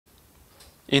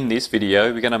In this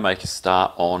video, we're going to make a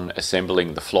start on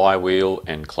assembling the flywheel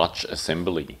and clutch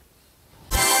assembly.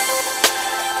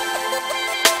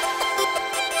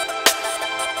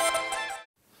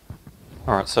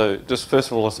 Alright, so just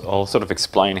first of all, I'll sort of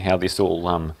explain how this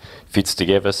all fits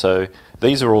together. So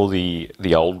these are all the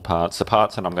old parts. The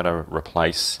parts that I'm going to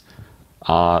replace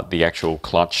are the actual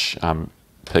clutch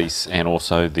piece and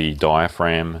also the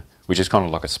diaphragm, which is kind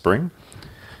of like a spring.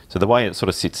 So the way it sort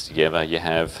of sits together, you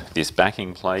have this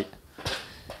backing plate,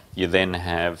 you then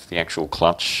have the actual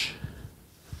clutch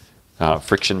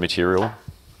friction material,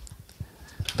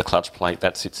 the clutch plate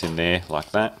that sits in there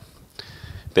like that.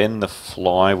 Then the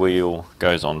flywheel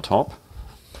goes on top.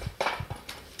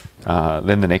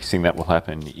 Then the next thing that will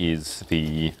happen is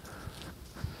the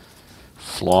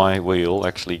flywheel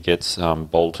actually gets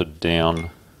bolted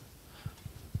down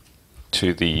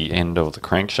to the end of the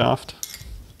crankshaft.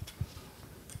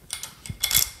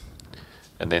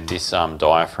 And then this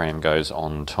diaphragm goes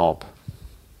on top.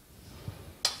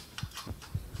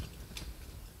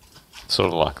 Sort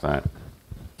of like that.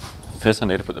 First I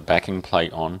need to put the backing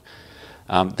plate on.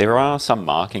 There are some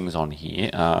markings on here.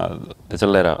 There's a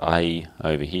letter A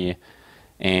over here.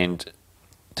 And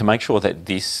to make sure that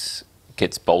this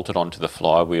gets bolted onto the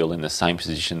flywheel in the same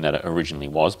position that it originally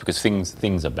was, because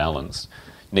things are balanced,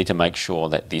 you need to make sure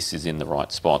that this is in the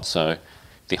right spot. So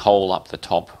the hole up the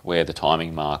top where the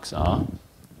timing marks are,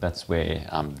 that's where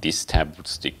this tab would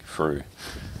stick through.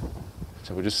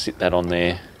 So we'll just sit that on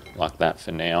there like that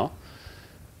for now.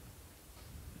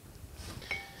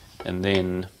 And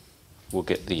then we'll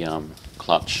get the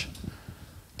clutch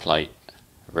plate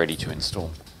ready to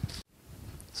install.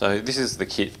 So this is the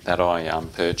kit that I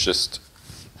purchased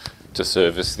to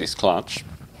service this clutch.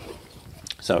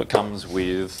 So it comes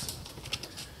with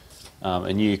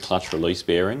a new clutch release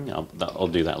bearing. I'll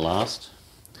do that last.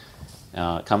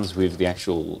 It comes with the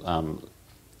actual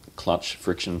clutch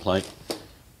friction plate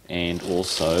and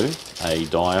also a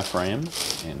diaphragm,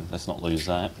 and let's not lose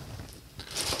that.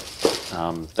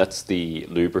 That's the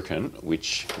lubricant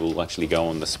which will actually go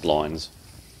on the splines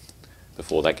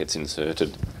before that gets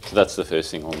inserted. So that's the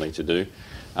first thing I'll need to do.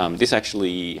 This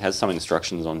actually has some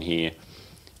instructions on here,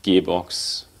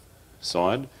 gearbox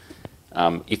side.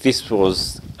 If this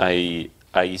was a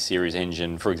series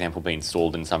engine, for example, being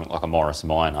installed in something like a Morris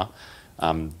Minor,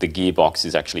 the gearbox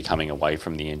is actually coming away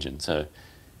from the engine. So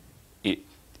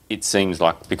it seems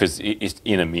like, because it's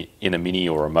in a Mini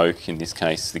or a Moke in this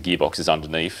case, the gearbox is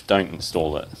underneath. Don't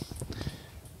install it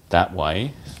that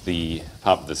way. The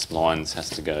part of the splines has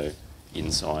to go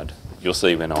inside. You'll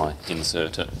see when I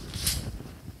insert it.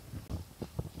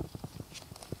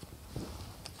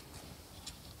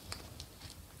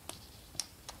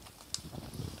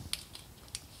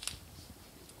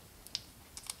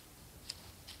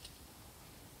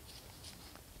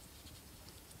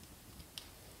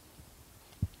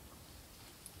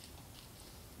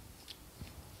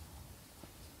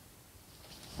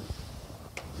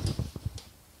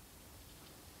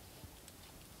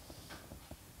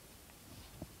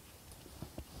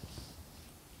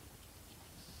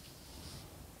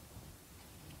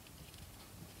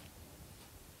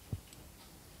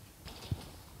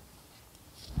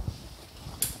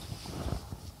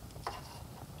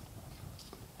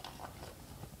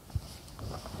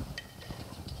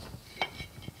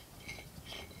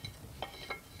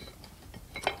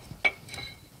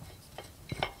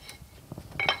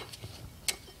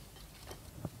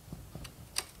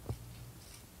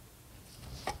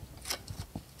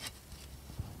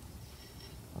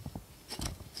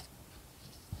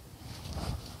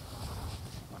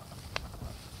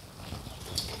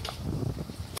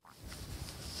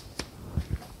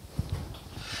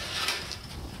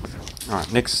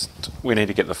 Alright, next we need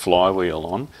to get the flywheel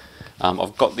on.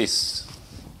 I've got the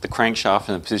crankshaft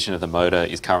and the position of the motor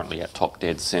is currently at top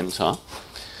dead centre.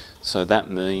 So that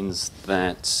means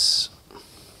that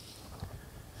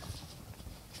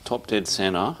top dead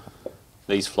centre,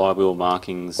 these flywheel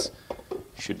markings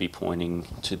should be pointing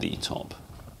to the top.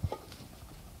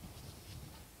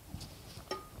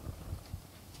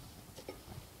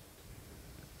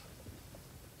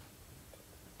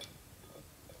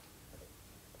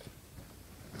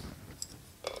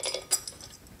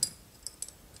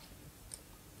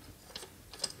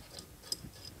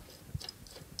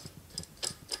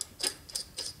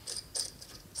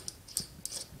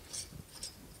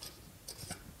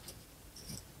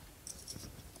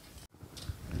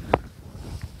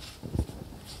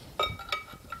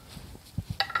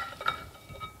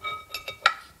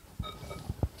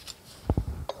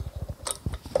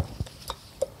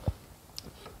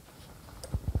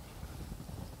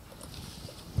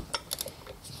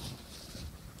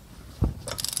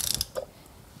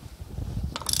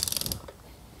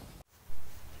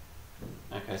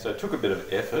 Okay, so it took a bit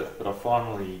of effort, but I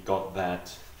finally got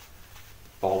that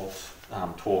bolt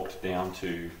torqued down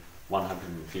to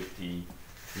 150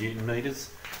 Newton meters.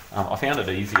 I found it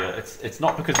easier. It's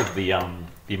not because of the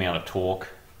amount of torque,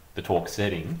 the torque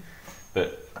setting,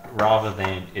 but rather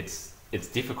than it's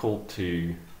difficult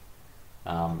to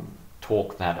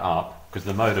torque that up because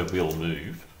the motor will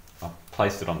move. I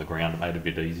placed it on the ground, it made it a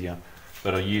bit easier,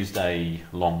 but I used a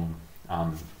long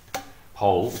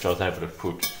hole which I was able to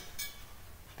put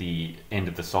the end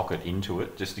of the socket into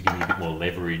it just to give me a bit more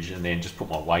leverage, and then just put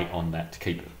my weight on that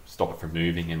to stop it from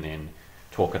moving, and then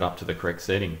torque it up to the correct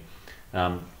setting.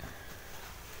 The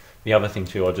other thing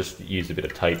too, I just used a bit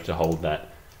of tape to hold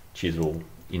that chisel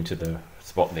into the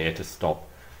spot there to stop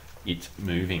it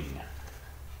moving.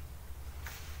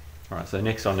 Alright, so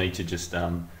next I need to just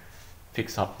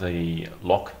fix up the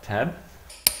lock tab.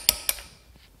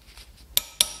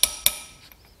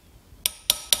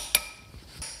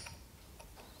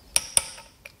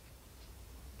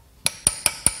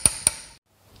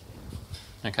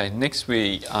 Okay, next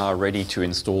we are ready to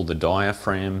install the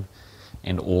diaphragm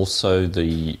and also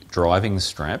the driving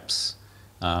straps.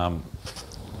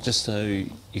 Just so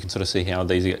you can sort of see how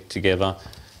these get together.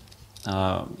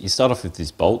 You start off with this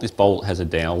bolt. This bolt has a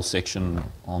dowel section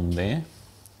on there.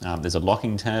 There's a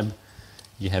locking tab.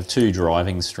 You have two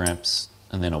driving straps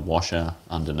and then a washer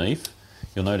underneath.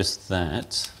 You'll notice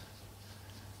that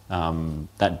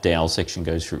that dowel section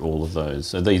goes through all of those.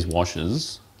 So these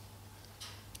washers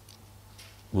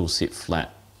will sit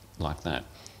flat like that.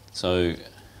 So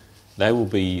they will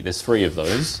be, there's three of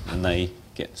those and they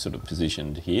get sort of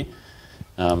positioned here.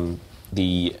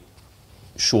 The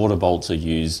shorter bolts are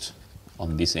used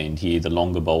on this end here. The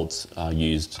longer bolts are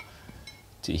used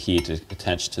here to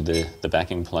attach to the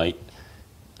backing plate,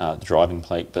 the driving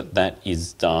plate, but that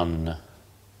is done,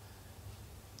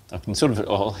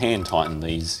 I'll hand tighten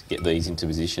these, get these into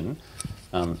position.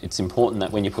 It's important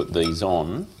that when you put these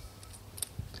on,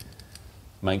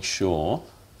 make sure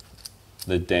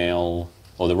the dowel,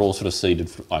 or they're all sort of seated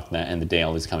like that and the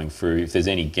dowel is coming through. If there's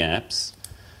any gaps,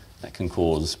 that can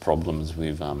cause problems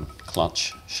with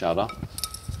clutch shutter.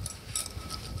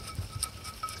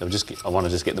 So I want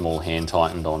to just get them all hand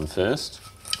tightened on first.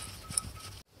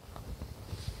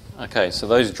 Okay, so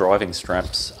those driving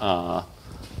straps are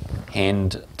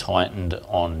hand tightened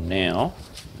on now.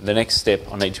 The next step,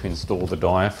 I need to install the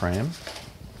diaphragm.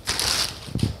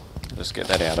 Just get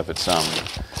that out of its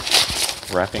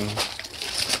wrapping.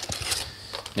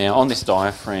 Now on this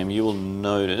diaphragm you will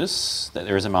notice that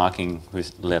there is a marking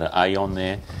with letter A on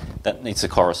there. That needs to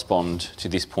correspond to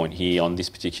this point here on this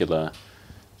particular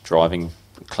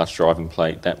clutch driving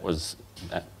plate. That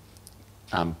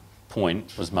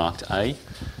point was marked A.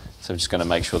 So I'm just going to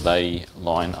make sure they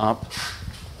line up.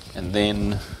 And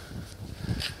then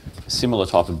a similar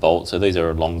type of bolt, so these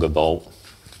are a longer bolt,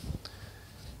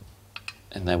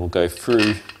 and they will go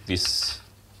through this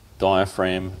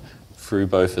diaphragm, through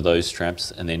both of those straps,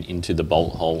 and then into the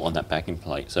bolt hole on that backing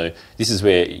plate. So this is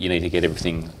where you need to get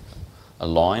everything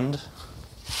aligned.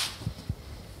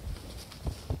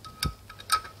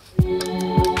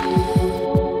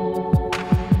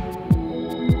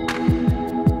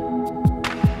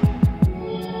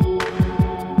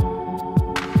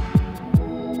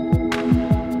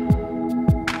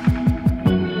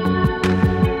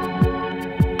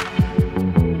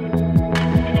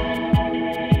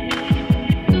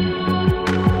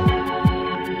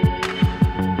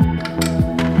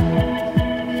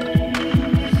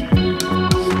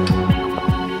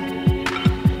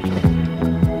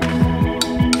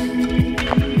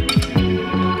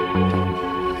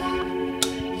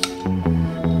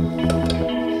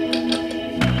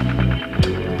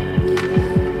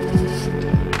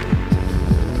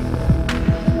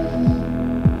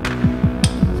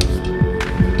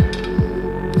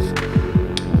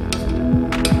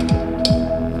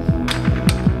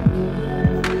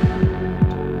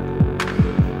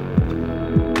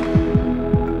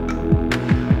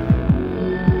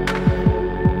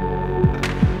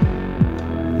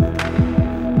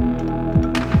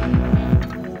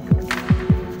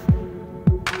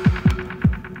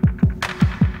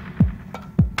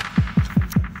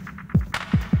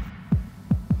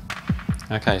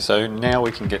 Okay, so now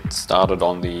we can get started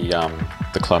on the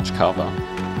clutch cover.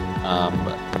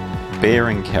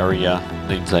 Bearing carrier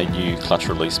needs a new clutch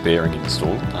release bearing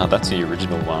installed. That's the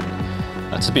original one.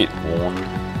 That's a bit worn.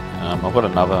 I've got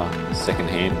another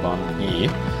second-hand one here.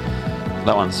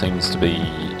 That one seems to be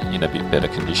in a bit better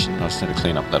condition. I just need to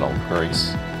clean up that old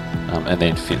grease and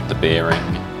then fit the bearing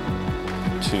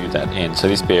to that end. So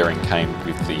this bearing came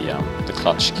with the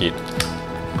clutch kit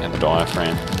and the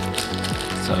diaphragm.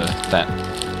 So that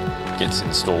gets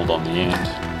installed on the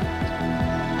end.